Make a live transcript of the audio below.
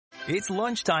It's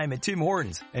lunchtime at Tim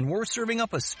Hortons, and we're serving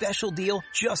up a special deal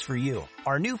just for you.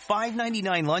 Our new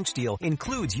 $5.99 lunch deal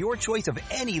includes your choice of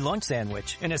any lunch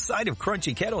sandwich and a side of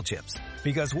crunchy kettle chips.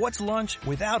 Because what's lunch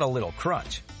without a little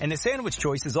crunch? And the sandwich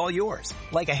choice is all yours,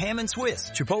 like a ham and Swiss,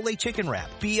 Chipotle chicken wrap,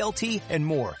 BLT, and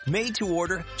more, made to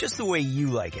order just the way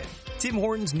you like it. Tim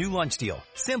Hortons' new lunch deal.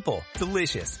 Simple,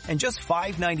 delicious, and just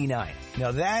 $5.99.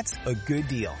 Now that's a good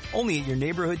deal. Only at your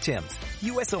neighborhood Tim's.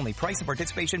 U.S. only. Price and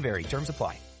participation vary. Terms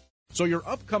apply. So your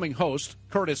upcoming host,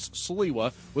 Curtis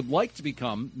Sliwa, would like to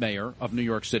become mayor of New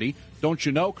York City. Don't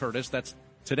you know, Curtis, that's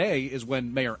today is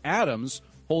when Mayor Adams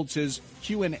holds his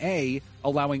Q&A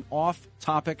allowing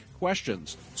off-topic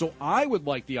questions. So I would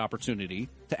like the opportunity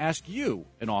to ask you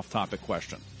an off-topic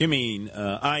question. You mean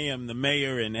I am the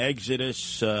mayor in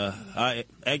Exodus,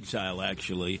 exile,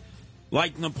 actually,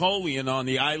 like Napoleon on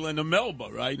the island of Melba,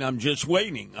 right? I'm just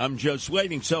waiting.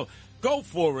 So go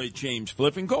for it, James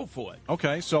Flippin. Go for it.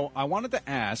 Okay, so I wanted to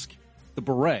ask the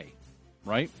beret,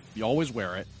 right? You always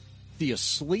wear it. Do you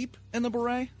sleep in the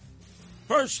beret?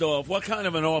 First off, what kind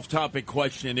of an off-topic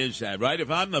question is that, right?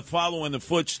 If I'm following the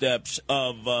footsteps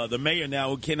of the mayor now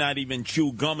who cannot even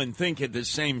chew gum and think at the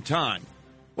same time,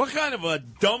 what kind of a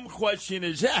dumb question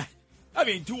is that? I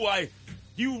mean, do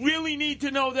you really need to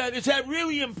know that? Is that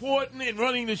really important in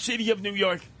running the city of New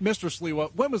York? Mr. Sliwa,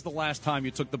 when was the last time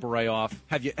you took the beret off?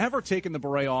 Have you ever taken the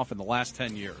beret off in the last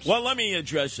 10 years? Well, let me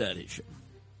address that issue.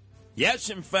 Yes,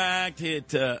 in fact,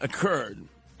 it occurred.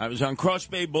 I was on Cross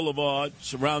Bay Boulevard,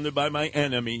 surrounded by my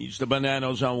enemies, the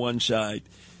Bananas on one side,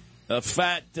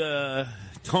 fat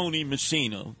Tony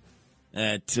Messino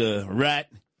at Rat,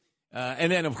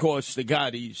 and then, of course, the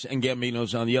Gottis and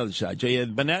Gambinos on the other side. So you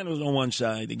had Bananas on one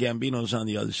side, the Gambinos on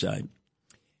the other side.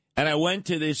 And I went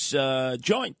to this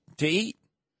joint to eat.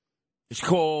 It's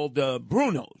called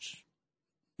Bruno's.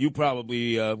 You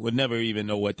probably would never even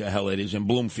know what the hell it is. In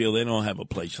Bloomfield, they don't have a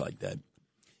place like that.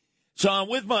 So I'm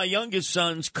with my youngest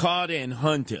sons, Carter and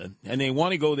Hunter, and they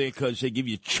want to go there because they give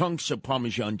you chunks of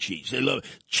Parmesan cheese. They love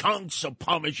chunks of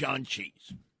Parmesan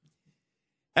cheese.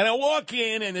 And I walk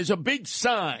in, and there's a big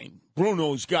sign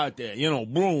Bruno's got there. You know,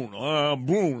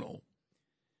 Bruno.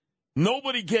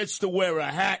 Nobody gets to wear a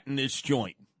hat in this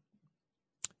joint.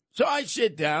 So I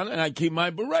sit down, and I keep my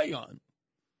beret on.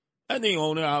 And the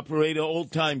owner-operator,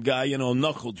 old-time guy,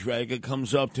 knuckle dragger,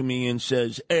 comes up to me and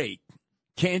says, "Hey,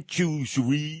 can't you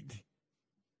read?"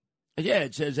 Yeah,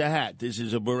 it says a hat. This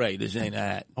is a beret. This ain't a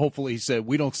hat. Hopefully he said,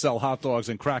 "We don't sell hot dogs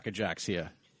and Cracker Jacks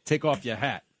here. Take off your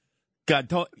hat."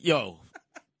 Yo.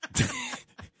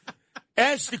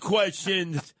 Ask the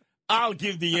questions. I'll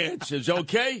give the answers,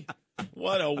 okay?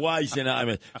 What a wise and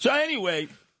I. So anyway,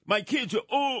 my kids are,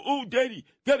 oh, Daddy,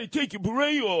 got to take your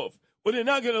beret off, or they're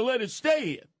not going to let us stay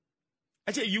here.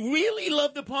 I said, you really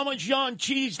love the Parmesan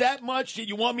cheese that much that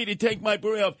you want me to take my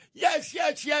beret off? Yes.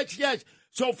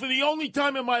 So for the only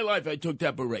time in my life, I took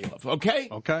that beret off, okay?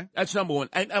 Okay. That's number one.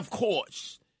 And, of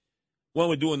course, when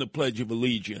we're doing the Pledge of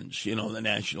Allegiance, the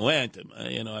national anthem,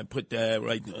 I put that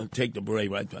right, take the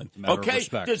beret right on. Okay?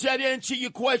 Does that answer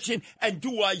your question? And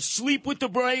do I sleep with the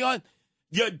beret on?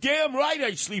 You're damn right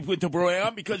I sleep with the beret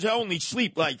on because I only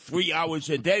sleep like 3 hours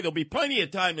a day. There'll be plenty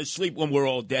of time to sleep when we're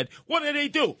all dead. What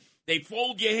do? They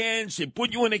fold your hands, they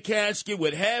put you in a casket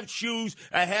with half shoes,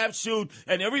 a half suit,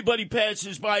 and everybody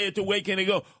passes by at the wake and they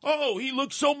go, "Oh, he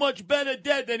looks so much better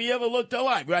dead than he ever looked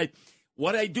alive," right?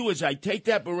 What I do is I take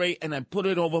that beret and I put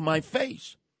it over my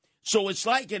face. So it's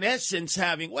like, in essence,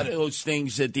 having, what are those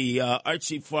things that the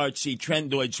artsy-fartsy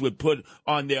trendoids would put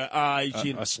on their eyes?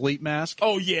 A sleep mask?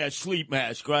 Oh, yeah, a sleep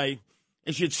mask, right?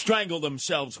 They should strangle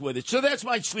themselves with it. So that's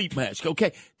my sleep mask,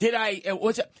 okay?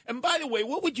 And by the way,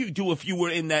 what would you do if you were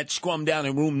in that scrum down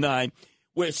in room 9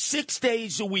 where 6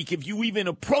 days a week, if you even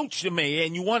approach the mayor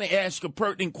and you want to ask a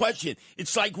pertinent question,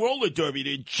 it's like roller derby.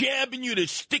 They're jabbing you, they're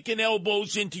sticking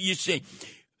elbows into your seat.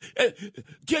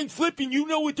 James Flippin, you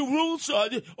know what the rules are.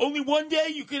 Only one day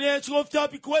you can ask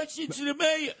off-topic questions to the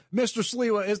mayor. Mr.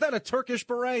 Sliwa, is that a Turkish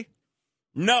beret?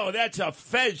 No, that's a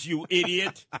fez, you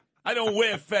idiot. I don't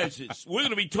wear fezzes. We're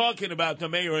going to be talking about the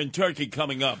mayor in Turkey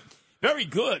coming up. Very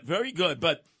good, very good.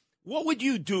 But what would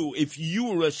you do if you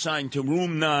were assigned to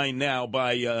room 9 now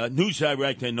by news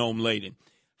director Noam Laden?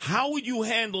 How would you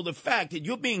handle the fact that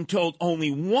you're being told only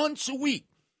once a week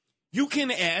you can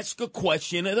ask a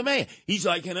question of the mayor? He's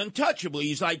like an untouchable.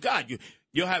 He's like God.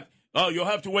 You'll have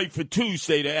to wait for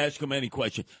Tuesday to ask him any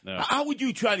question. No. How would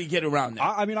you try to get around that?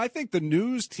 I mean, I think the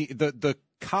news team, the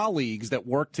colleagues that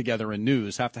work together in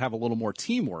news have to have a little more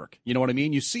teamwork. You know what I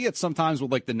mean? You see it sometimes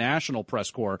with like the national press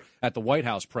corps at the White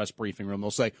House press briefing room.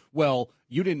 They'll say, well,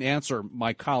 you didn't answer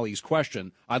my colleague's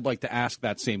question. I'd like to ask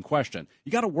that same question.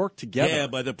 You got to work together. Yeah,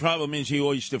 but the problem is he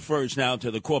always defers now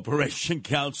to the Corporation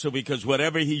Counsel because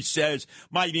whatever he says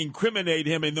might incriminate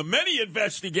him in the many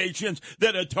investigations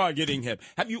that are targeting him.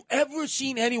 Have you ever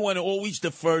seen anyone always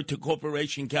defer to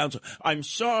Corporation Counsel? I'm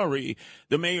sorry,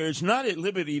 the mayor is not at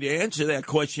liberty to answer that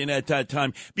question at that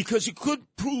time because it could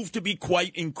prove to be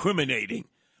quite incriminating.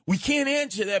 We can't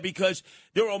answer that because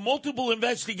there are multiple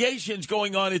investigations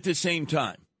going on at the same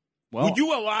time. Well, would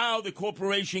you allow the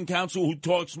Corporation Counsel, who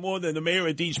talks more than the mayor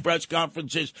at these press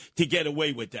conferences, to get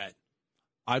away with that?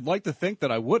 I'd like to think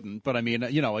that I wouldn't, but I mean,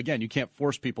 you know, again, you can't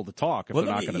force people to talk if they're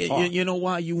not going to talk. You know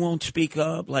why you won't speak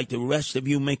up like the rest of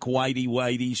you make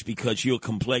whitey-whiteys? Because your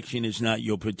complexion is not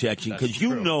your protection. Because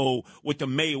you know what the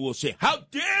mayor will say. How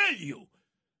dare you?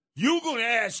 You going to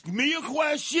ask me a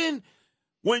question?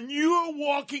 When you're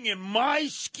walking in my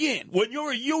skin, when you're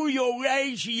a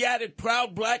Euro-Asiatic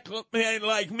proud black man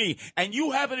like me, and you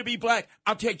happen to be black,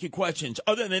 I'll take your questions.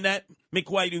 Other than that,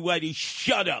 McWhitey,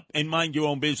 shut up and mind your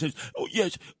own business. Oh,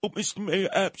 yes. Oh, Mr. Mayor,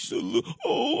 absolutely.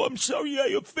 Oh, I'm sorry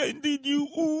I offended you.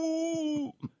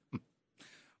 Ooh.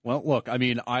 Well, look, I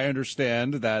mean, I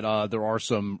understand that there are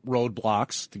some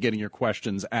roadblocks to getting your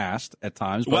questions asked at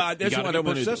times, but this is what I'm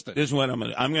going to do. This is what I'm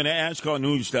going to ask our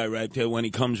news director when he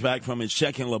comes back from his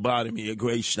second lobotomy at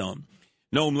Greystone,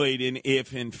 Noam Laden,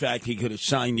 if, in fact, he could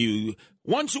assign you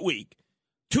once a week,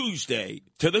 Tuesday,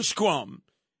 to the scrum.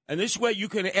 And this way you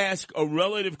can ask a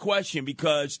relative question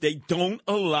because they don't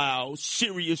allow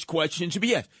serious questions to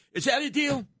be asked. Is that a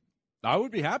deal? I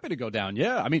would be happy to go down.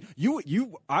 Yeah. I mean,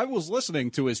 I was listening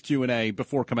to his Q&A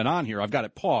before coming on here. I've got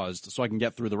it paused so I can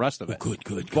get through the rest of it. Oh,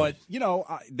 good. But, you know,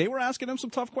 they were asking him some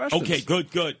tough questions. Okay,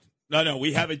 good. No,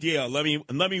 we have a deal. Let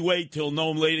me wait till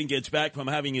Noam Laden gets back from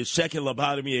having his second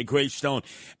lobotomy at Greystone,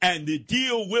 and the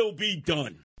deal will be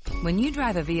done. When you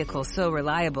drive a vehicle so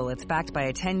reliable it's backed by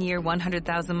a 10-year,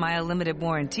 100,000-mile limited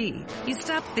warranty, you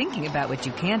stop thinking about what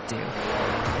you can't do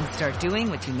and start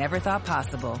doing what you never thought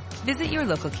possible. Visit your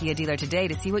local Kia dealer today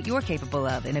to see what you're capable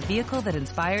of in a vehicle that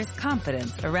inspires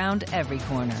confidence around every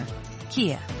corner.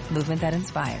 Kia, movement that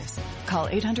inspires. Call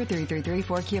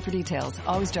 800-3334-KIA for details.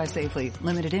 Always drive safely.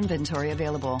 Limited inventory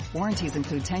available. Warranties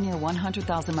include 10-year,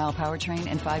 100,000-mile powertrain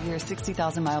and 5-year,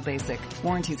 60,000-mile basic.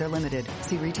 Warranties are limited.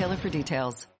 See retailer for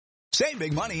details. Save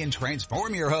big money and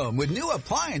transform your home with new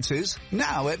appliances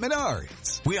now at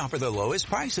Menards. We offer the lowest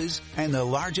prices and the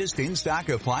largest in-stock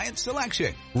appliance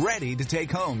selection. Ready to take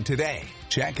home today.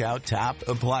 Check out top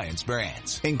appliance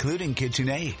brands, including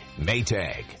KitchenAid,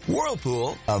 Maytag,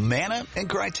 Whirlpool, Amana, and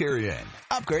Criterion.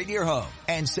 Upgrade your home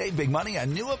and save big money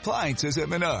on new appliances at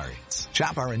Menards.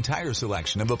 Shop our entire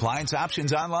selection of appliance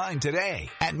options online today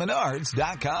at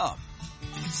Menards.com.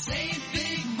 Save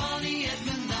big money at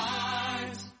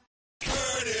Menards.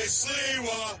 Curtis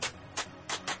Lewa,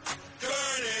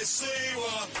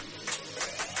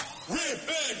 Rip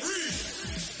and Read.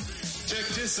 Check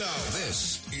this out.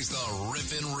 This is the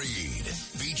Rip and Read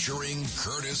featuring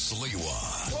Curtis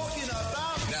Lewa. Talking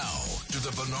about now to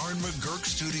the Bernard McGurk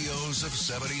studios of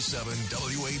 77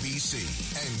 WABC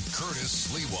and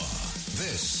Curtis Lewa.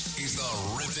 This is the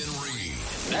Rip and Read.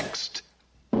 Next,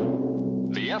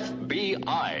 the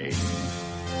FBI.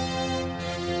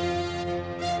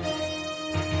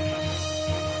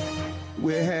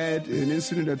 We had an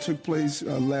incident that took place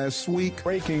last week.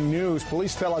 Breaking news.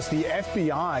 Police tell us the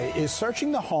FBI is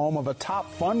searching the home of a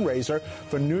top fundraiser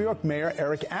for New York Mayor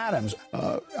Eric Adams.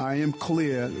 I am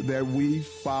clear that we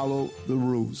follow the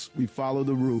rules. We follow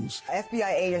the rules.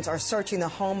 FBI agents are searching the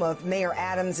home of Mayor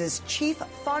Adams' chief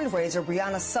fundraiser,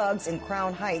 Brianna Suggs, in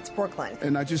Crown Heights, Brooklyn.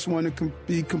 And I just want to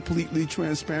be completely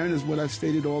transparent, is what I've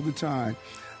stated all the time.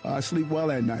 I sleep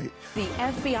well at night. The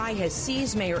FBI has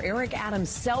seized Mayor Eric Adams'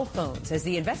 cell phones as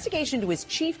the investigation to his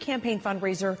chief campaign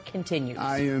fundraiser continues.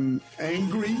 I am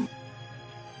angry.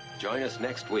 Join us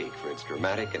next week for its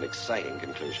dramatic and exciting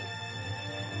conclusion.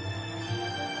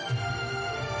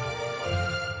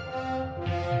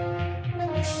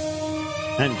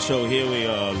 And so here we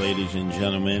are, ladies and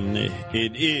gentlemen.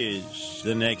 It is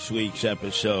the next week's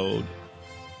episode.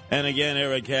 And again,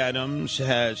 Eric Adams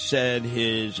has said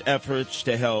his efforts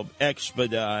to help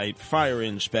expedite fire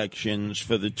inspections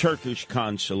for the Turkish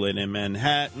consulate in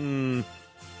Manhattan.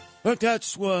 But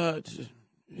that's what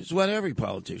every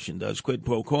politician does, quid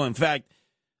pro quo. In fact,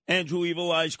 Andrew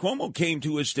Evil Eyes Cuomo came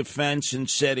to his defense and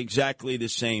said exactly the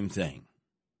same thing.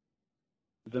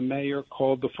 The mayor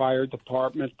called the fire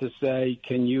department to say,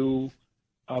 can you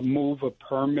move a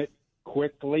permit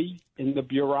quickly in the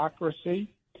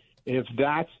bureaucracy? If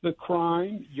that's the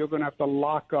crime, you're going to have to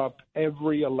lock up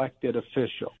every elected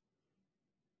official.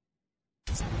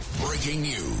 Breaking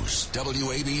news,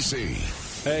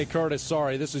 WABC. Hey, Curtis,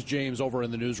 sorry. This is James over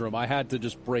in the newsroom. I had to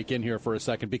just break in here for a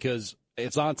second because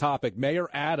it's on topic. Mayor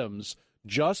Adams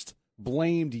just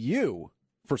blamed you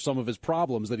for some of his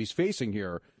problems that he's facing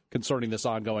here concerning this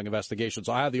ongoing investigation.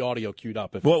 So I have the audio queued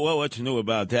up. Well, what's new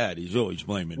about that? He's always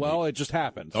blaming me. Well, it just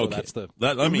happened. So okay. That's the.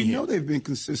 Let me we hear. know they've been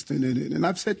consistent in it. And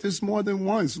I've said this more than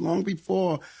once, long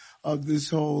before this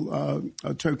whole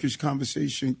Turkish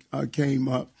conversation came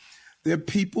up. There are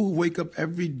people who wake up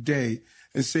every day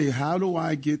and say, how do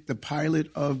I get the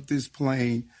pilot of this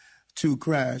plane to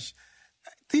crash?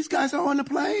 These guys are on the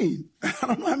plane. I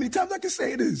don't know how many times I can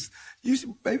say this.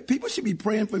 People should be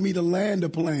praying for me to land a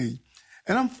plane.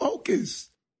 And I'm focused.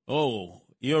 Oh,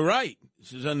 you're right.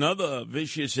 This is another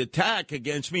vicious attack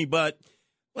against me. But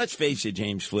let's face it,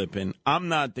 James Flippin, I'm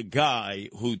not the guy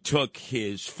who took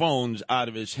his phones out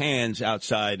of his hands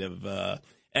outside of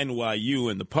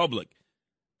NYU in the public.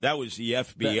 That was the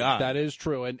FBI. That is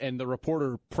true. And the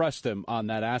reporter pressed him on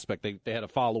that aspect. They had a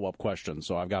follow-up question,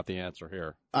 so I've got the answer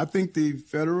here. I think the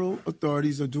federal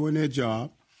authorities are doing their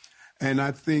job, and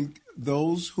I think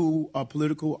those who are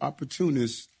political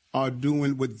opportunists are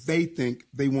doing what they think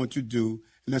they want to do,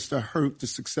 and that's to hurt the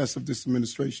success of this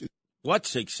administration. What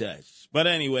success? But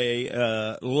anyway,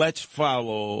 let's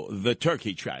follow the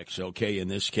turkey tracks, okay, in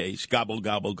this case. Gobble,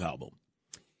 gobble, gobble.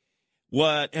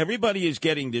 What everybody is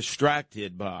getting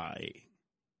distracted by,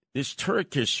 this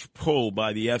Turkish pull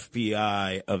by the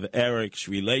FBI of Eric's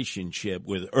relationship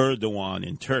with Erdogan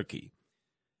in Turkey,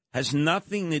 has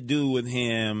nothing to do with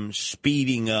him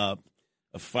speeding up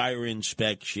a fire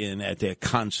inspection at their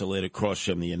consulate across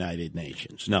from the United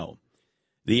Nations. No.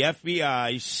 The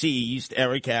FBI seized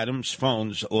Eric Adams'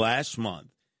 phones last month,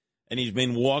 and he's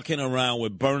been walking around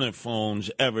with burner phones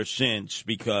ever since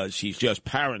because he's just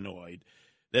paranoid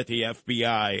that the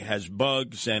FBI has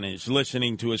bugs and is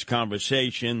listening to his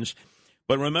conversations.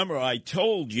 But remember, I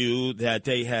told you that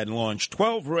they had launched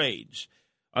 12 raids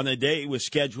on the day he was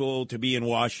scheduled to be in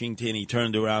Washington. He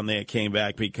turned around there, came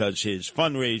back because his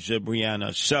fundraiser,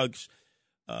 Brianna Suggs'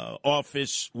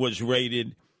 office was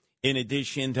raided, in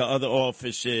addition to other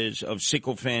offices of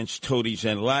sycophants, toadies,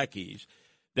 and lackeys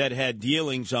that had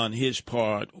dealings on his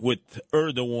part with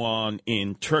Erdogan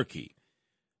in Turkey.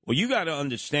 What you got to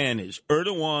understand is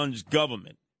Erdogan's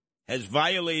government has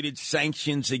violated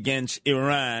sanctions against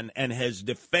Iran and has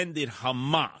defended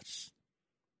Hamas.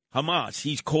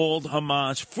 He's called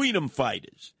Hamas freedom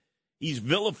fighters. He's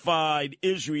vilified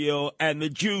Israel and the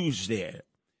Jews there.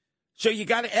 So you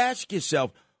got to ask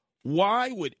yourself,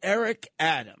 why would Eric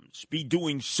Adams be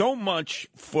doing so much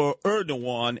for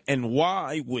Erdogan, and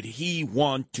why would he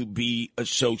want to be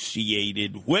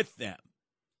associated with them?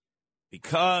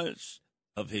 Because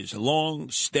of his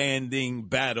long-standing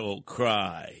battle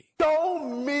cry. Show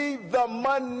me the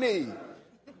money.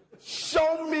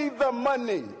 Show me the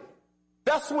money.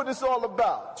 That's what it's all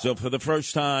about. So for the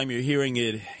first time, you're hearing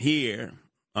it here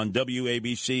on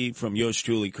WABC from yours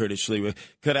truly, Curtis Sliwa.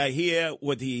 Could I hear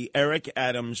what the Eric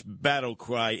Adams battle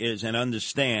cry is and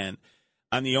understand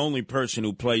I'm the only person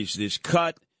who plays this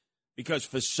cut? Because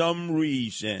for some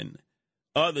reason,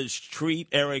 others treat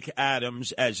Eric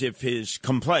Adams as if his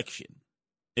complexion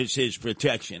is his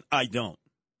protection. I don't.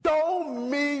 Show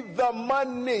me the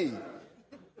money.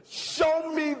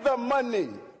 Show me the money.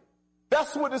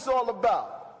 That's what it's all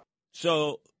about.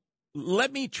 So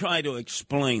let me try to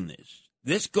explain this.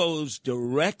 This goes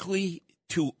directly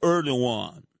to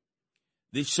Erdogan,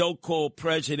 the so-called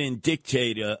president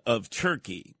dictator of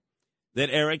Turkey that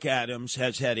Eric Adams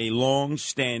has had a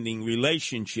long-standing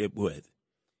relationship with.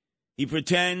 He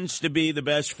pretends to be the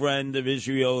best friend of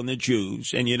Israel and the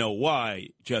Jews. And you know why,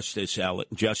 Justin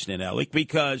Ellick?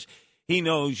 Because he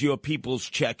knows your people's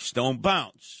checks don't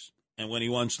bounce. And when he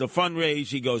wants to fundraise,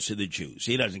 he goes to the Jews.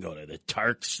 He doesn't go to the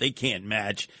Turks. They can't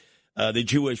match the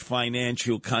Jewish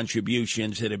financial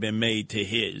contributions that have been made to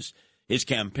his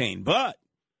campaign. But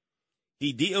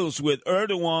he deals with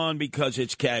Erdogan because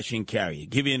it's cash and carry. I'll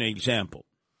give you an example.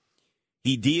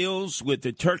 He deals with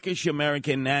the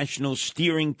Turkish-American National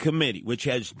Steering Committee, which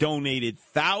has donated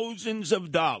thousands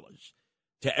of dollars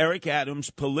to Eric Adams'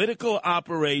 political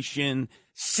operation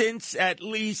since at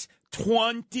least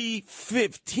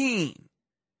 2015.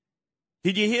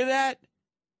 Did you hear that?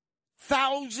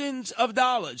 Thousands of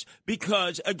dollars.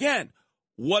 Because, again,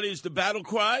 what is the battle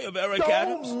cry of Eric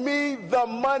Adams? Show me the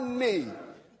money.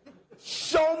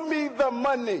 Show me the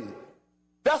money.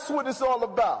 That's what it's all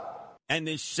about. And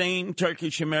this same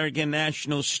Turkish-American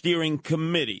National Steering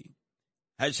Committee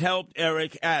has helped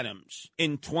Eric Adams.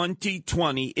 In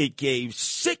 2020, it gave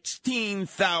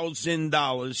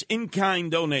 $16,000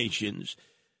 in-kind donations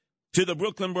to the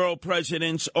Brooklyn Borough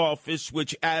President's office,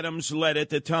 which Adams led at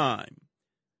the time.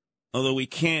 Although we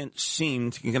can't seem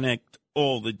to connect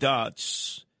all the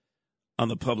dots on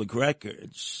the public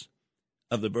records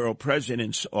of the Borough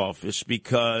President's office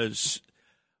because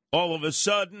all of a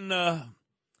sudden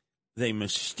they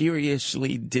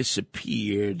mysteriously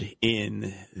disappeared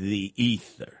in the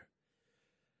ether.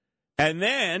 And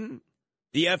then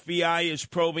the FBI is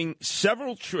probing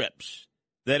several trips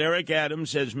that Eric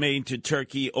Adams has made to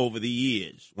Turkey over the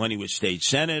years, when he was state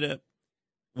senator,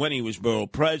 when he was borough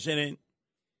president.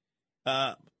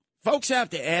 Folks have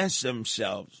to ask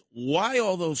themselves, why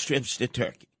all those trips to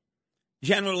Turkey?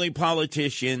 Generally,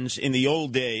 politicians in the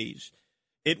old days,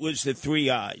 it was the three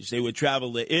I's. They would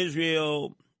travel to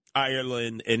Israel,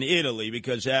 Ireland, and Italy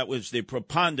because that was the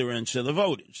preponderance of the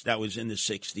voters. That was in the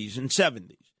 60s and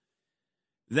 70s.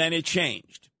 Then it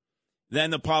changed.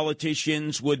 Then the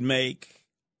politicians would make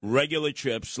regular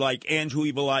trips like Andrew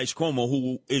Evil Eyes Cuomo,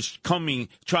 who is trying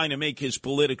to make his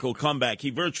political comeback.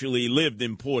 He virtually lived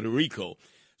in Puerto Rico.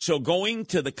 So going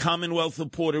to the Commonwealth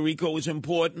of Puerto Rico was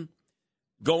important.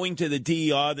 Going to the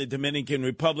DER, the Dominican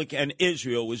Republic, and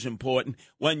Israel was important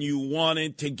when you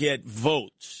wanted to get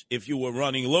votes, if you were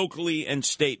running locally and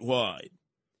statewide.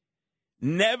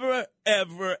 Never,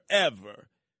 ever, ever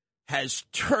has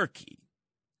Turkey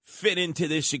fit into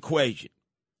this equation.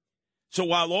 So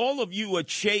while all of you are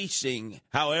chasing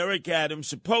how Eric Adams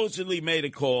supposedly made a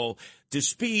call to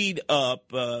speed up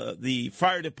the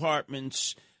fire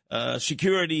department's fire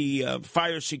security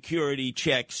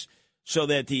checks so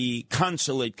that the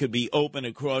consulate could be open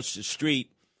across the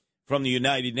street from the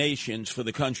United Nations for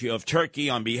the country of Turkey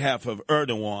on behalf of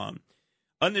Erdogan.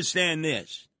 Understand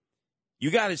this.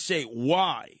 You got to say,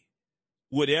 why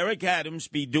would Eric Adams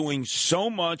be doing so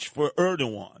much for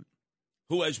Erdogan,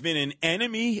 who has been an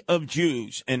enemy of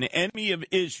Jews, an enemy of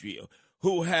Israel,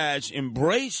 who has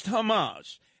embraced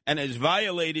Hamas and has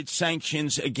violated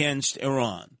sanctions against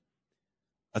Iran?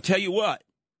 I'll tell you what.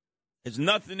 It has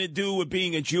nothing to do with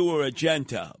being a Jew or a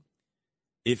Gentile.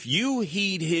 If you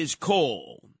heed his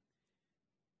call,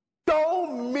 show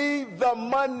me the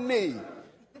money.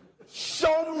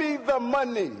 Show me the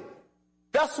money.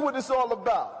 That's what it's all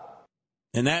about.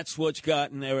 And that's what's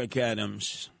gotten Eric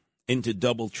Adams into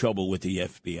double trouble with the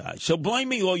FBI. So blame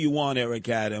me all you want, Eric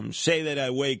Adams. Say that I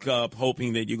wake up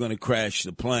hoping that you're going to crash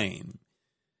the plane.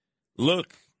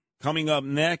 Look, coming up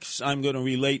next, I'm going to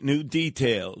relate new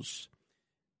details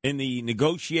in the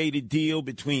negotiated deal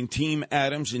between Team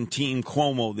Adams and Team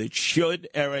Cuomo that should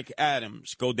Eric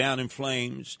Adams go down in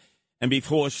flames and be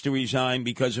forced to resign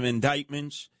because of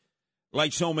indictments,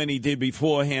 like so many did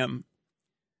before him,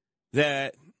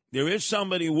 that there is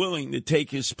somebody willing to take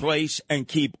his place and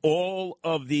keep all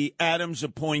of the Adams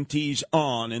appointees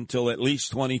on until at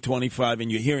least 2025.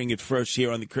 And you're hearing it first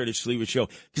here on the Curtis Lever Show,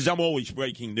 because I'm always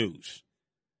breaking news.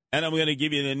 And I'm going to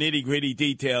give you the nitty-gritty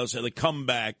details of the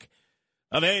comeback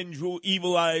of Andrew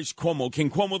Evil Eyes Cuomo, King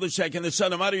Cuomo II, the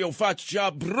son of Mario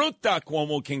Faccia Bruta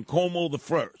Cuomo, King Cuomo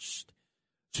I.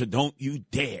 So don't you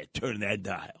dare turn that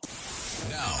dial.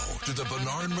 Now to the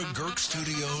Bernard McGurk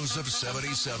studios of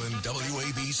 77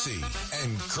 WABC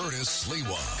and Curtis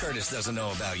Lewa. Curtis doesn't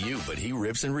know about you, but he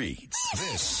rips and reads.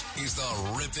 This is the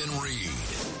Rip and Read.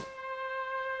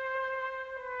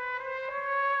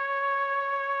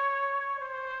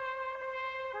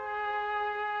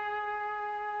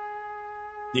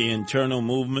 The internal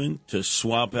movement to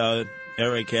swap out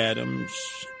Eric Adams,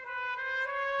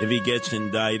 if he gets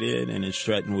indicted and is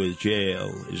threatened with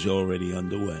jail, is already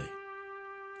underway.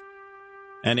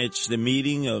 And it's the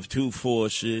meeting of two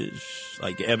forces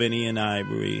like Ebony and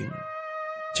Ivory,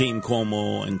 Team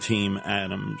Cuomo and Team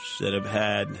Adams, that have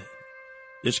had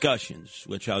discussions,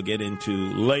 which I'll get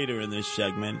into later in this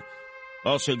segment.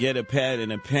 Also get a pad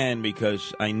and a pen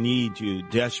because I need you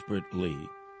desperately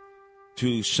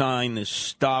to sign the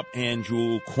Stop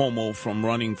Andrew Cuomo from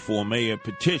Running for Mayor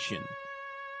petition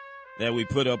that we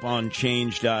put up on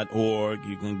change.org.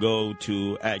 You can go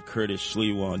to @Curtis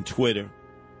Lewa on Twitter.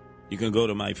 You can go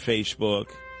to my Facebook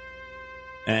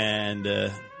and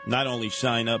not only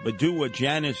sign up, but do what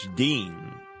Janice Dean,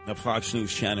 the Fox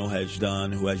News Channel, has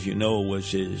done, who, as you know,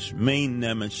 was his main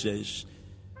nemesis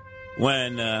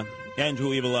when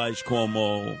Andrew Evil Eyes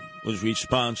Cuomo was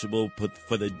responsible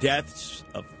for the deaths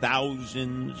of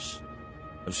thousands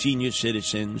of senior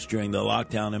citizens during the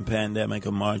lockdown and pandemic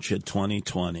of March of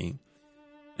 2020,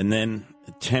 and then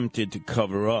attempted to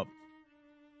cover up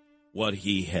what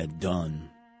he had done.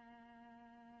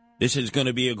 This is going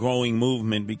to be a growing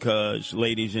movement because,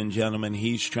 ladies and gentlemen,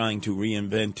 he's trying to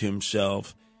reinvent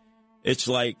himself. It's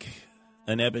like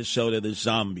an episode of the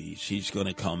Zombies. He's going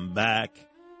to come back,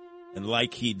 and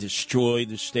like he destroyed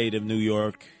the state of New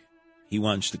York, he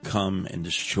wants to come and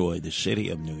destroy the city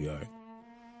of New York.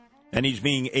 And he's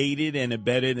being aided and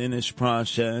abetted in this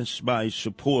process by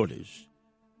supporters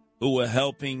who are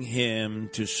helping him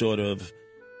to sort of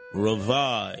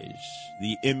revise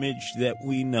the image that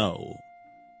we know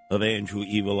of Andrew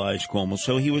Evil Eyes Cuomo.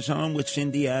 So he was on with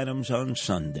Cindy Adams on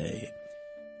Sunday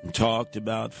and talked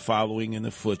about following in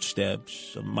the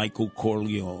footsteps of Michael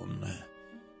Corleone,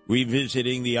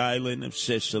 revisiting the island of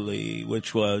Sicily,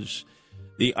 which was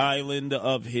the island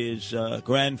of his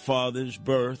grandfather's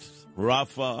birth,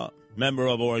 Rafa, member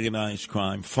of organized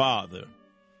crime, father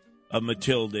of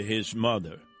Matilda, his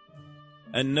mother.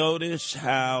 And notice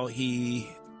how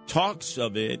he talks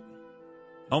of it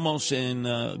almost in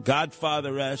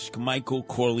Godfather-esque Michael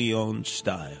Corleone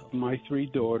style. My three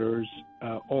daughters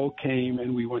all came,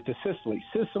 and we went to Sicily.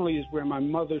 Sicily is where my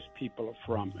mother's people are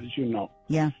from, as you know.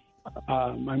 Yeah.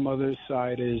 My mother's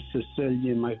side is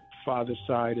Sicilian. My father's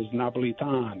side is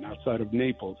Napolitan, outside of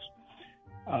Naples.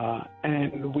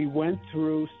 And we went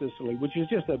through Sicily, which is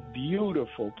just a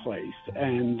beautiful place.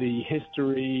 And the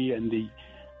history and the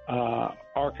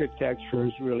architecture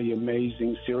is really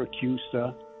amazing. Syracuse.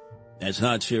 That's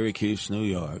not Syracuse, New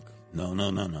York. No.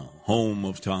 Home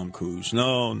of Tom Cruise.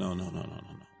 No.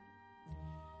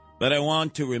 But I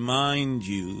want to remind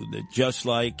you that just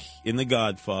like in The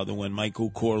Godfather, when Michael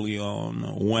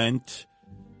Corleone went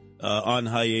on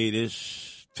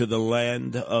hiatus to the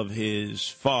land of his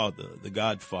father, the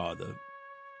Godfather,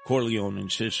 Corleone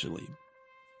in Sicily,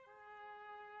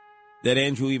 that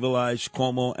Andrew Evil Eyes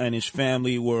Cuomo and his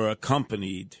family were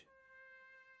accompanied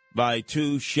by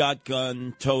two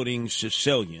shotgun-toting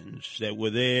Sicilians that were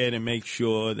there to make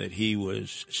sure that he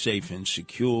was safe and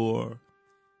secure.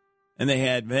 And they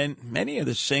had many of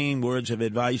the same words of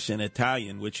advice in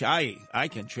Italian, which I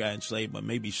can translate, but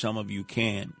maybe some of you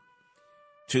can,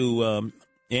 to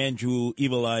Andrew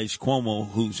Evil Eyes Cuomo,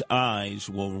 whose eyes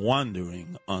were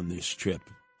wandering on this trip.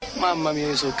 Mamma mia,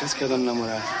 io sono cascato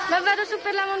innamorato. Ma vado su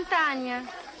per la montagna.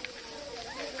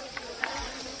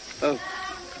 Oh.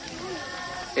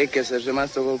 E che sei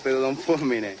rimasto colpito da un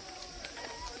fulmine.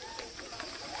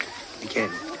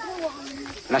 Michele,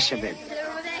 lascia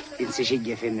perdere. In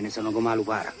Sicilia femmine sono come la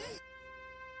lupara.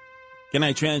 Can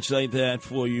I translate that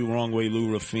for you, Wrong Way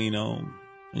Lou Ruffino?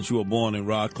 Since you were born in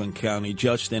Rockland County,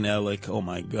 Justin Ellick, oh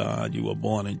my God, you were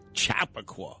born in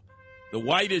Chappaqua, the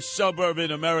whitest suburb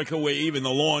in America where even the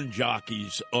lawn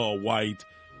jockeys are white,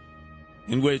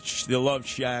 in which the love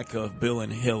shack of Bill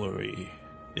and Hillary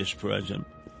is present.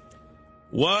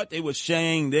 What they were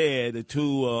saying there, the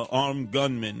two armed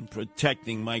gunmen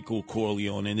protecting Michael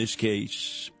Corleone, in this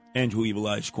case, Andrew Evil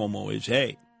Eyes Cuomo, is,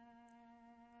 hey,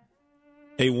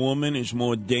 a woman is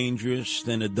more dangerous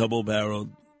than a double-barreled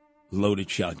loaded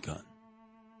shotgun.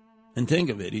 And think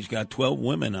of it, he's got 12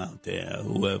 women out there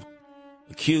who have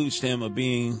accused him of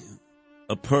being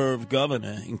a perv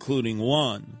governor, including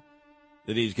one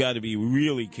that he's got to be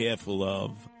really careful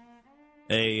of,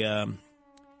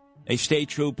 a state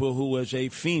trooper who was a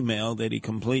female that he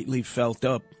completely felt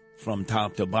up from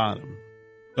top to bottom.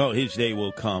 Oh, his day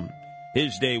will come.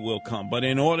 His day will come. But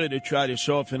in order to try to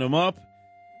soften him up,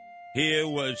 here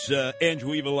was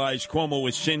Andrew Evil Eyes Cuomo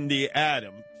with Cindy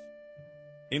Adams,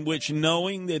 in which,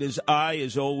 knowing that his eye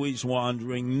is always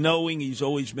wandering, knowing he's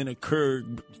always been a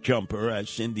curb jumper, as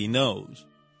Cindy knows,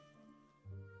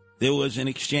 there was an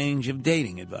exchange of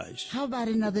dating advice. How about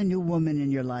another new woman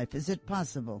in your life? Is it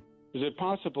possible? Is it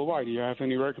possible? Why? Do you have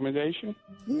any recommendation?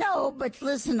 No, but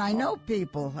listen, I know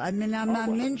people. I mean,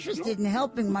 I'm interested in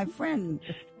helping my friend.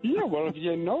 Yeah, well, if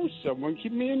you know someone,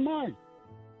 keep me in mind.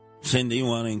 Cindy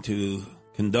wanting to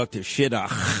conduct a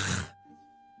shidduch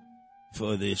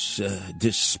for this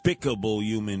despicable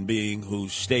human being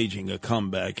who's staging a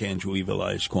comeback, Andrew Evil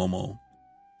Eyes Cuomo.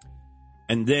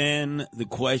 And then the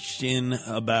question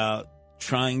about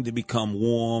trying to become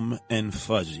warm and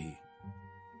fuzzy.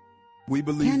 We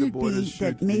believe the borders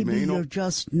should that maybe remain you're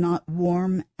just not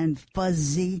warm and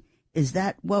fuzzy? Is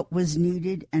that what was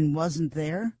needed and wasn't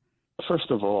there? First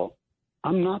of all,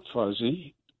 I'm not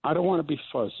fuzzy. I don't want to be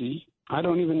fuzzy. I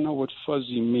don't even know what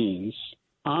fuzzy means.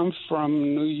 I'm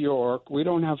from New York. We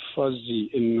don't have fuzzy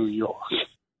in New York.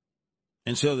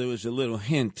 And so there was a little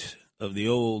hint of the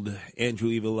old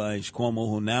Andrew Evil Eyes Cuomo,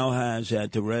 who now has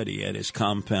at the ready at his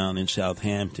compound in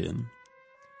Southampton,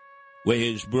 where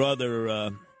his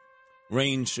brother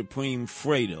reigns supreme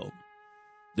Fredo,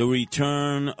 the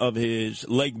return of his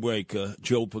leg breaker,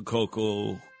 Joe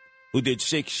Picoco, who did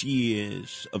 6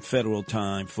 years of federal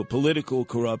time for political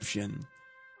corruption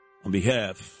on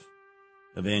behalf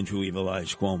of Andrew Evil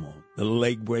Eyes Cuomo. The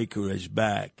leg breaker is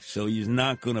back, so he's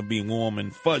not going to be warm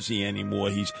and fuzzy anymore.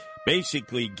 He's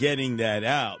basically getting that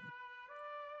out.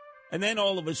 And then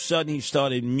all of a sudden he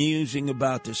started musing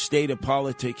about the state of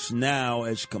politics now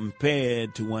as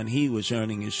compared to when he was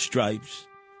earning his stripes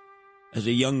as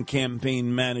a young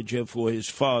campaign manager for his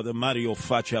father, Mario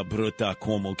Faccia Bruta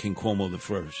Cuomo, King Cuomo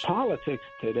I. Politics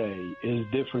today is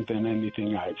different than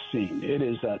anything I've seen. It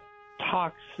is a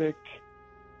toxic,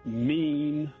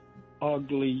 mean,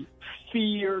 ugly,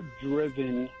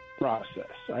 fear-driven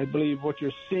process. I believe what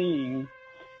you're seeing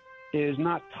is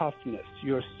not toughness.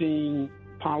 You're seeing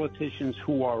politicians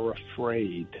who are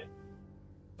afraid.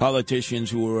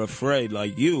 Politicians who are afraid,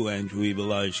 like you, Andrew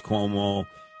Evil Eyes Cuomo.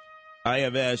 I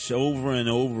have asked over and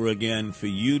over again for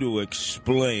you to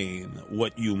explain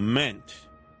what you meant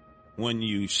when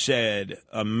you said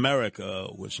America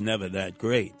was never that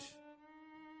great.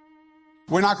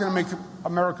 We're not going to make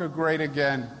America great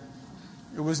again.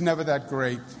 It was never that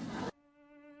great.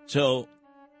 So,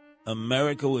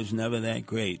 America was never that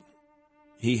great.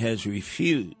 He has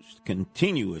refused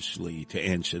continuously to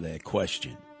answer that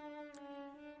question.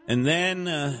 And then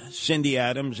Cindy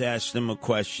Adams asked him a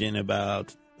question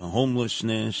about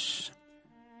homelessness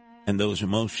and those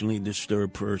emotionally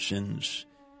disturbed persons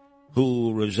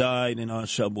who reside in our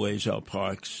subways, our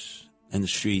parks, and the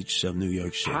streets of New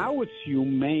York City. How it's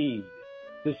humane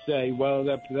to say, well,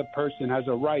 that person has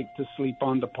a right to sleep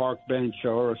on the park bench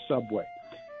or a subway.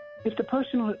 If the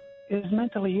person is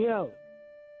mentally ill,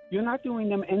 you're not doing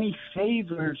them any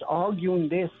favors arguing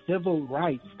their civil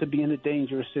rights to be in a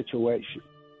dangerous situation.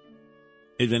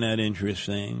 Isn't that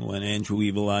interesting? When Andrew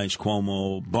Evil Eyes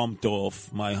Cuomo bumped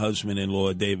off my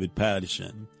husband-in-law, David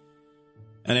Patterson,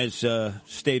 and as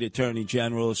State Attorney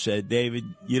General said, David,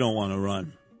 you don't want to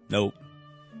run. Nope.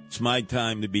 It's my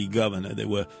time to be governor. There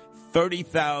were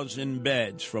 30,000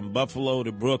 beds from Buffalo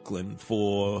to Brooklyn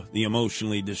for the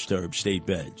emotionally disturbed state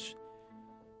beds.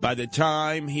 By the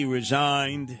time he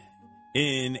resigned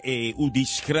in a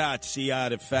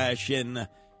disgraziata fashion,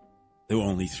 there were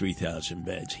only 3,000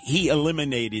 beds. He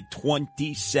eliminated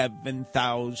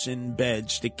 27,000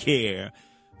 beds to care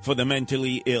for the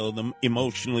mentally ill, the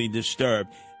emotionally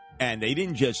disturbed. And they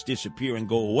didn't just disappear and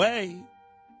go away.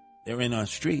 They're in our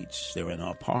streets. They're in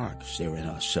our parks. They're in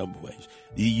our subways.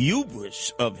 The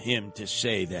hubris of him to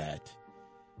say that.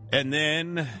 And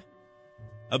then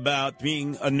about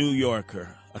being a New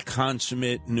Yorker, a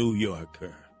consummate New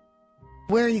Yorker.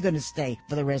 Where are you going to stay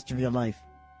for the rest of your life?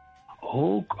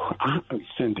 Oh,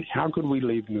 Cindy, how could we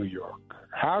leave New York?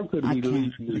 How could we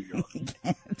leave New York?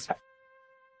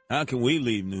 How can we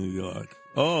leave New York?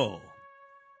 Oh,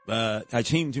 but I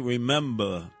seem to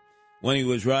remember when he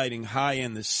was riding high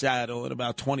in the saddle in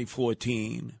about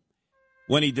 2014,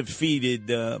 when he defeated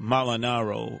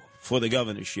Molinaro for the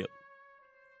governorship.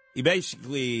 He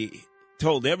basically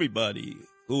told everybody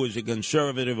who was a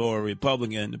conservative or a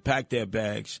Republican to pack their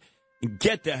bags and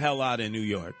get the hell out of New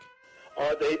York.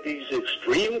 Are they these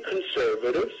extreme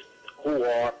conservatives who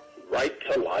are right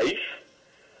to life,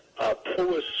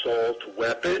 pro-assault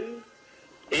weapon,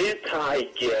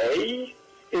 anti-gay?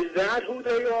 Is that who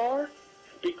they are?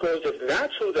 Because if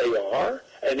that's who they are,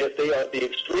 and if they are the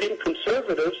extreme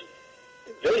conservatives,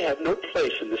 they have no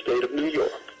place in the state of New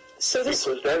York.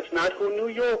 Because that's not who New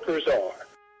Yorkers are.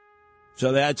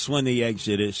 So that's when the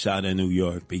exodus out of New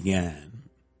York began.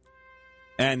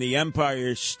 And the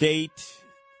Empire State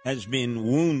has been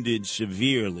wounded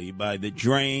severely by the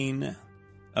drain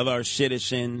of our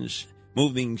citizens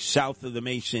moving south of the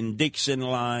Mason-Dixon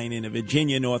line into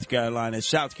Virginia, North Carolina,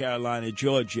 South Carolina,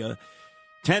 Georgia,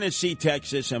 Tennessee,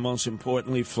 Texas, and most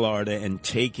importantly, Florida, and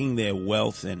taking their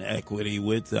wealth and equity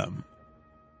with them.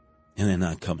 And they're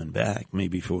not coming back,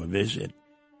 maybe for a visit,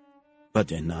 but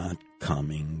they're not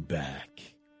coming back.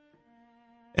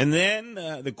 And then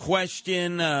the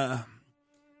question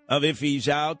of if he's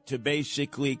out to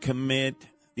basically commit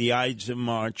the Ides of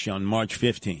March on March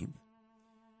 15th.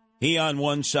 He on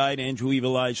one side, Andrew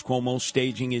Evil Eyes Cuomo,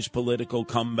 staging his political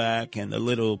comeback, and the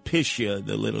little Pisha,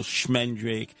 the little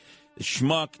Schmendrick, the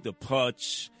Schmuck, the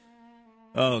Putz.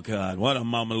 Oh, God, what a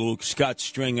Mameluke. Scott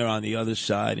Stringer on the other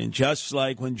side. And just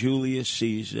like when Julius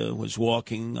Caesar was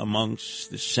walking amongst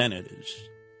the senators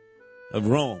of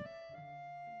Rome,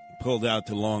 he pulled out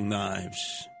the long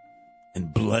knives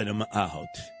and bled them out.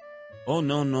 Oh,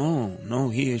 no,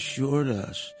 he assured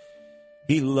us.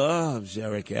 He loves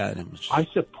Eric Adams. I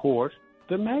support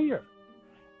the mayor,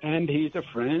 and he's a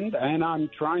friend, and I'm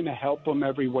trying to help him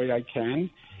every way I can.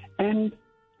 And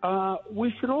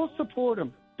we should all support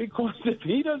him because if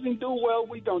he doesn't do well,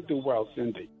 we don't do well,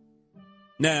 Cindy.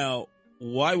 Now,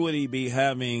 why would he be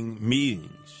having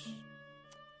meetings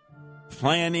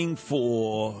planning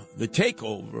for the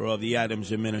takeover of the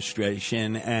Adams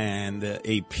administration and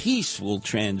a peaceful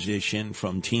transition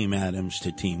from Team Adams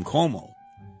to Team Cuomo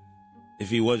if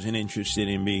he wasn't interested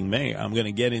in being mayor? I'm going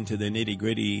to get into the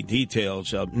nitty-gritty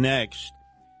details up next.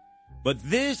 But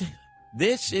this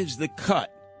is the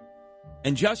cut.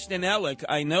 And Justin Ellick,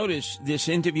 I noticed this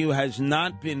interview has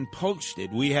not been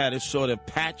posted. We had to sort of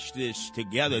patch this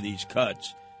together, these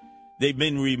cuts. They've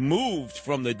been removed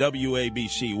from the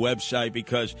WABC website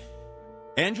because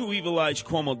Andrew Evil Eyes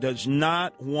Cuomo does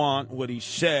not want what he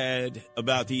said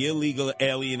about the illegal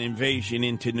alien invasion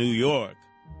into New York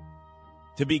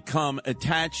to become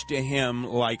attached to him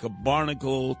like a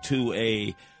barnacle to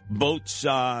a boat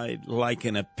side, like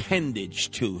an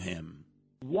appendage to him.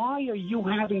 Why are you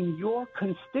having your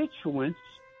constituents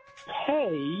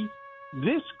pay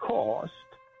this cost,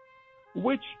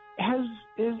 which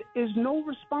is no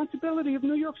responsibility of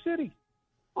New York City,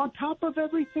 on top of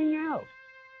everything else?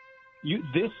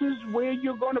 This is where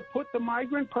you're going to put the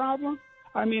migrant problem?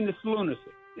 I mean, it's lunacy.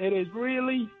 It is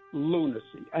really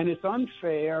lunacy, and it's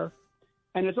unfair,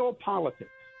 and it's all politics,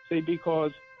 see,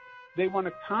 because they want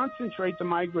to concentrate the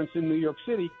migrants in New York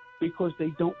City because they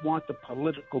don't want the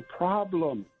political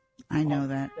problem. I know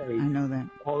that.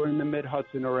 Or in the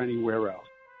Mid-Hudson or anywhere else.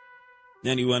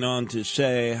 Then he went on to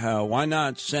say how why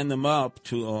not send them up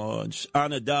towards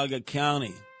Onondaga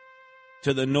County,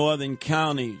 to the northern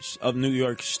counties of New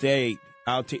York State,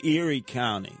 out to Erie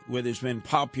County, where there's been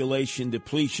population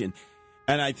depletion.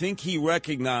 And I think he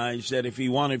recognized that if he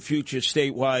wanted future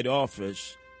statewide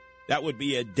office, that would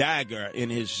be a dagger in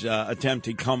his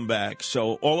attempted comeback.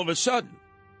 So all of a sudden,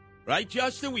 right,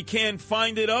 Justin? We can't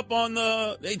find it up on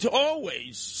it's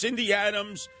always, Cindy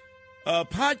Adams'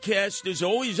 podcast is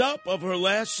always up of her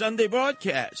last Sunday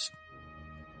broadcast.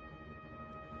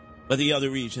 But the other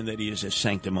reason that he is a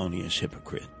sanctimonious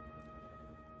hypocrite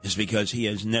is because he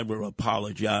has never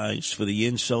apologized for the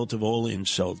insult of all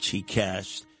insults he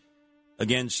cast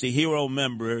against the hero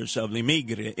members of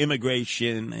the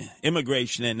Immigration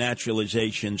and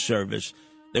Naturalization Service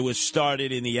that was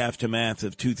started in the aftermath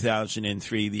of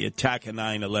 2003, the attack of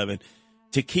 9/11,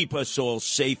 to keep us all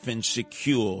safe and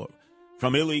secure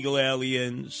from illegal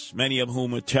aliens, many of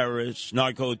whom are terrorists,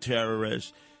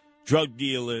 narco-terrorists, drug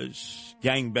dealers,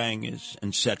 gangbangers,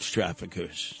 and sex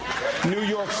traffickers. New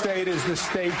York State is the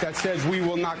state that says we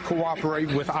will not cooperate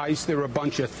with ICE. They're a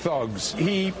bunch of thugs.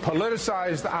 He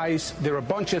politicized ICE. They're a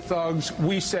bunch of thugs.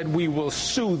 We said we will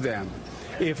sue them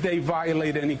if they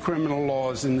violate any criminal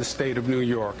laws in the state of New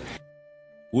York.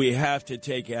 We have to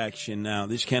take action now.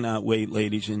 This cannot wait,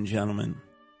 ladies and gentlemen.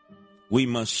 We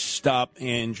must stop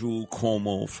Andrew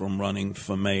Cuomo from running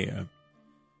for mayor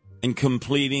and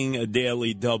completing a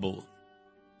daily double,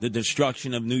 the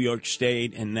destruction of New York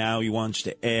State, and now he wants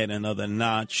to add another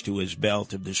notch to his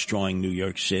belt of destroying New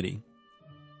York City.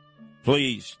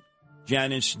 Please,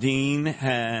 Janice Dean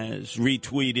has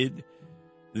retweeted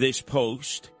this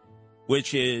post,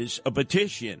 which is a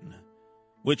petition,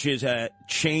 which is at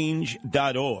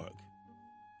change.org.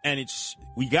 And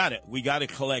we got to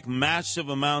collect massive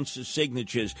amounts of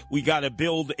signatures. We got to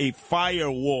build a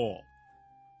firewall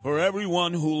for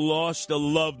everyone who lost a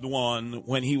loved one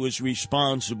when he was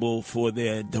responsible for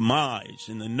their demise,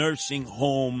 and the nursing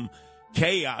home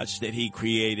chaos that he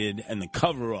created and the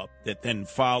cover-up that then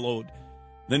followed,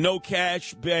 the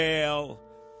no-cash bail,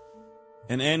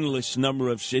 an endless number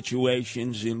of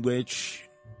situations in which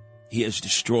he has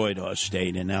destroyed our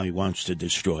state, and now he wants to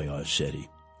destroy our city.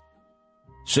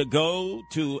 So go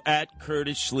to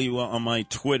 @CurtisLewa on my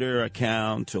Twitter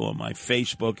account or my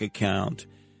Facebook account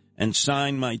and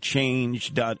sign my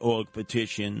change.org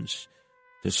petitions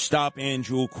to stop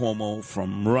Andrew Cuomo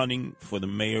from running for the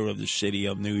mayor of the city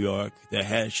of New York. The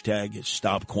hashtag is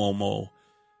Stop Cuomo.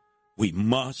 We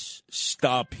must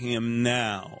stop him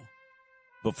now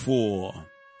before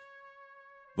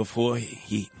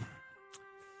he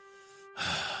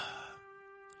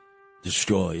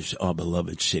destroys our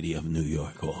beloved city of New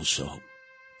York also.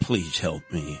 Please help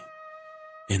me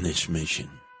in this mission.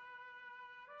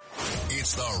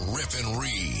 It's the Rip and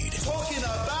Read.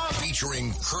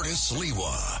 Featuring Curtis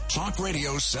Lewa. Talk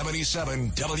Radio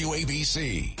 77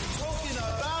 WABC.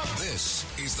 This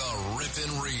is the Rip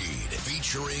and Read.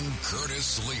 Featuring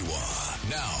Curtis Lewa.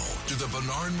 Now to the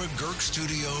Bernard McGurk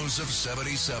studios of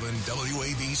 77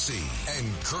 WABC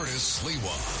and Curtis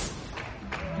Lewa.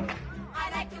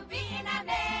 I like to be in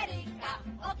America.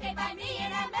 Okay, by me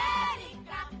in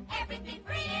America. Everything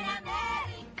free in America.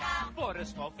 For a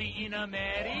small fee in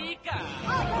America.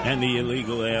 And the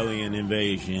illegal alien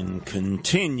invasion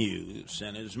continues.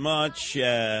 And as much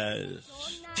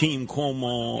as Team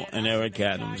Cuomo and Eric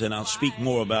Adams, and I'll speak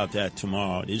more about that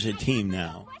tomorrow, it is a team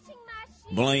now,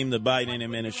 blame the Biden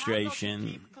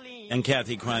administration and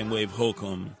Kathy Crime Wave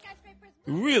Hochul, it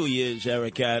really is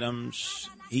Eric Adams.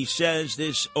 He says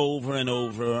this over and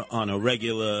over on a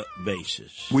regular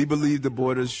basis. We believe the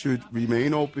borders should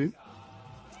remain open.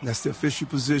 That's the official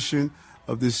position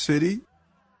of this city.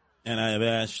 And I have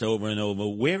asked over and over,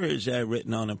 where is that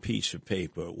written on a piece of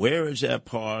paper? Where is that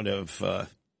part of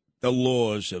the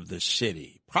laws of the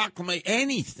city? Proclaim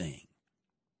anything.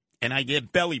 And I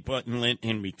get belly button lint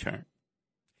in return.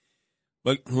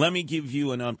 But let me give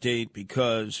you an update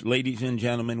because, ladies and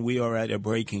gentlemen, we are at a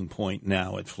breaking point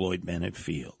now at Floyd Bennett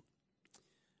Field.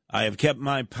 I have kept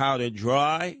my powder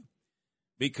dry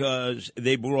because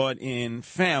they brought in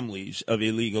families of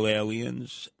illegal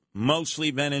aliens, mostly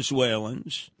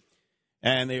Venezuelans.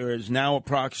 And there is now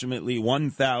approximately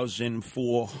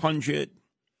 1,400,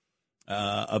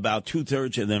 about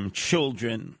two-thirds of them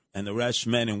children, and the rest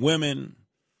men and women,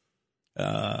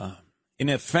 in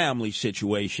a family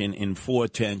situation in 4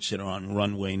 tents that are on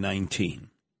runway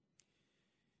 19.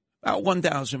 About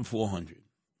 1,400.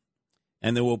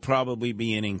 And there will probably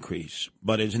be an increase.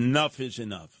 But enough is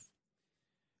enough.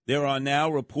 There are now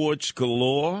reports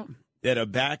galore that are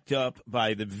backed up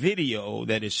by the video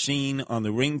that is seen on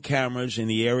the Ring cameras in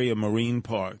the area of Marine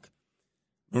Park.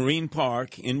 Marine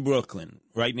Park in Brooklyn,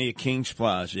 right near Kings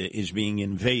Plaza, is being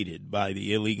invaded by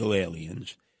the illegal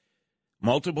aliens.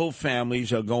 Multiple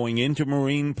families are going into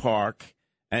Marine Park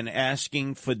and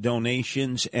asking for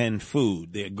donations and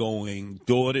food. They're going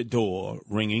door to door,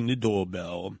 ringing the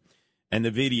doorbell, and the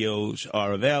videos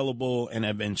are available and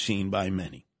have been seen by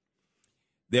many.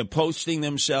 They're posting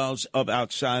themselves up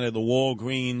outside of the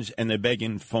Walgreens, and they're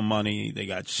begging for money. They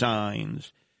got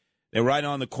signs. They're right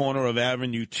on the corner of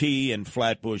Avenue T and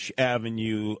Flatbush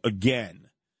Avenue again,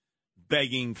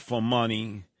 begging for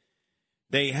money.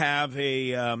 They have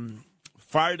a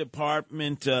fire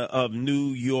department of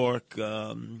New York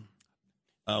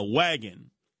wagon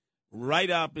right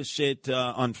opposite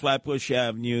on Flatbush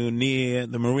Avenue near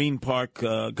the Marine Park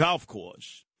golf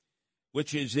course,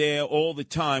 which is there all the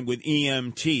time with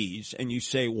EMTs. And you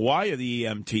say, why are the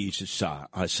EMTs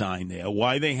assigned there?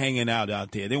 Why are they hanging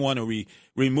out there? They want to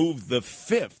remove the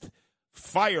fifth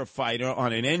firefighter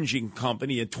on an engine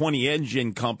company, 20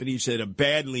 engine companies that are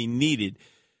badly needed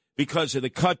because of the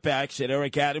cutbacks that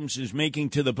Eric Adams is making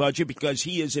to the budget because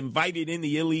he has invited in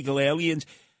the illegal aliens.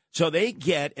 So they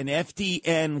get an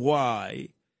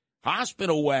FDNY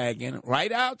hospital wagon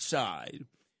right outside,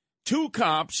 2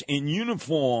 cops in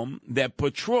uniform that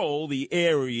patrol the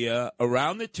area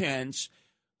around the tents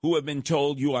who have been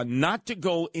told you are not to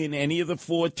go in any of the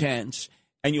 4 tents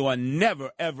and you are never,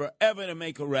 ever, ever to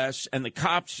make arrests. And the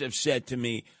cops have said to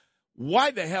me, why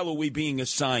the hell are we being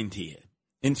assigned here?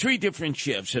 In 3 different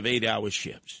shifts of 8-hour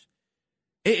shifts.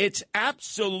 It's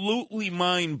absolutely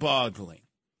mind-boggling.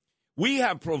 We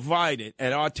have provided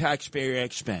at our taxpayer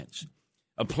expense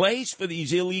a place for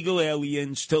these illegal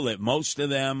aliens to live. Most of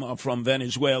them are from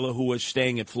Venezuela who are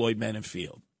staying at Floyd Bennett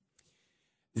Field.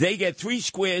 They get 3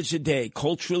 squares a day,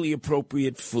 culturally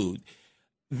appropriate food.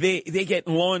 They get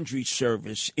laundry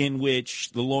service in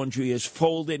which the laundry is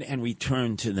folded and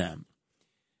returned to them.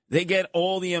 They get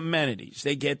all the amenities.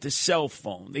 They get the cell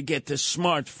phone. They get the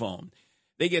smartphone.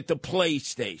 They get the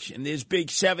PlayStation. There's big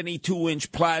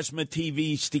 72-inch plasma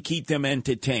TVs to keep them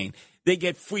entertained. They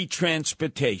get free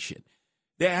transportation.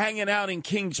 They're hanging out in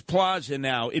Kings Plaza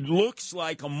now. It looks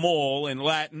like a mall in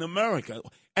Latin America.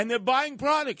 And they're buying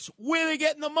products. Where are they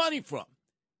getting the money from?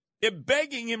 They're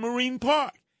begging in Marine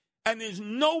Park. And there's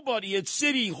nobody at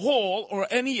City Hall or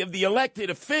any of the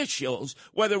elected officials,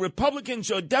 whether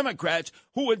Republicans or Democrats,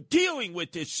 who are dealing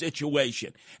with this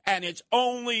situation. And it's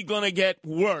only going to get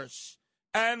worse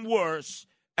and worse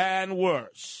and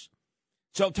worse.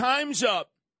 So time's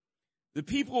up. The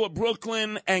people of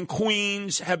Brooklyn and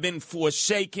Queens have been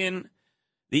forsaken.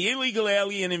 The illegal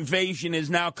alien invasion is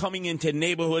now coming into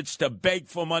neighborhoods to beg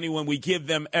for money when we give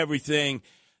them everything.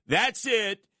 That's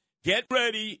it. Get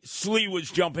ready. Slee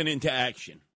was jumping into action.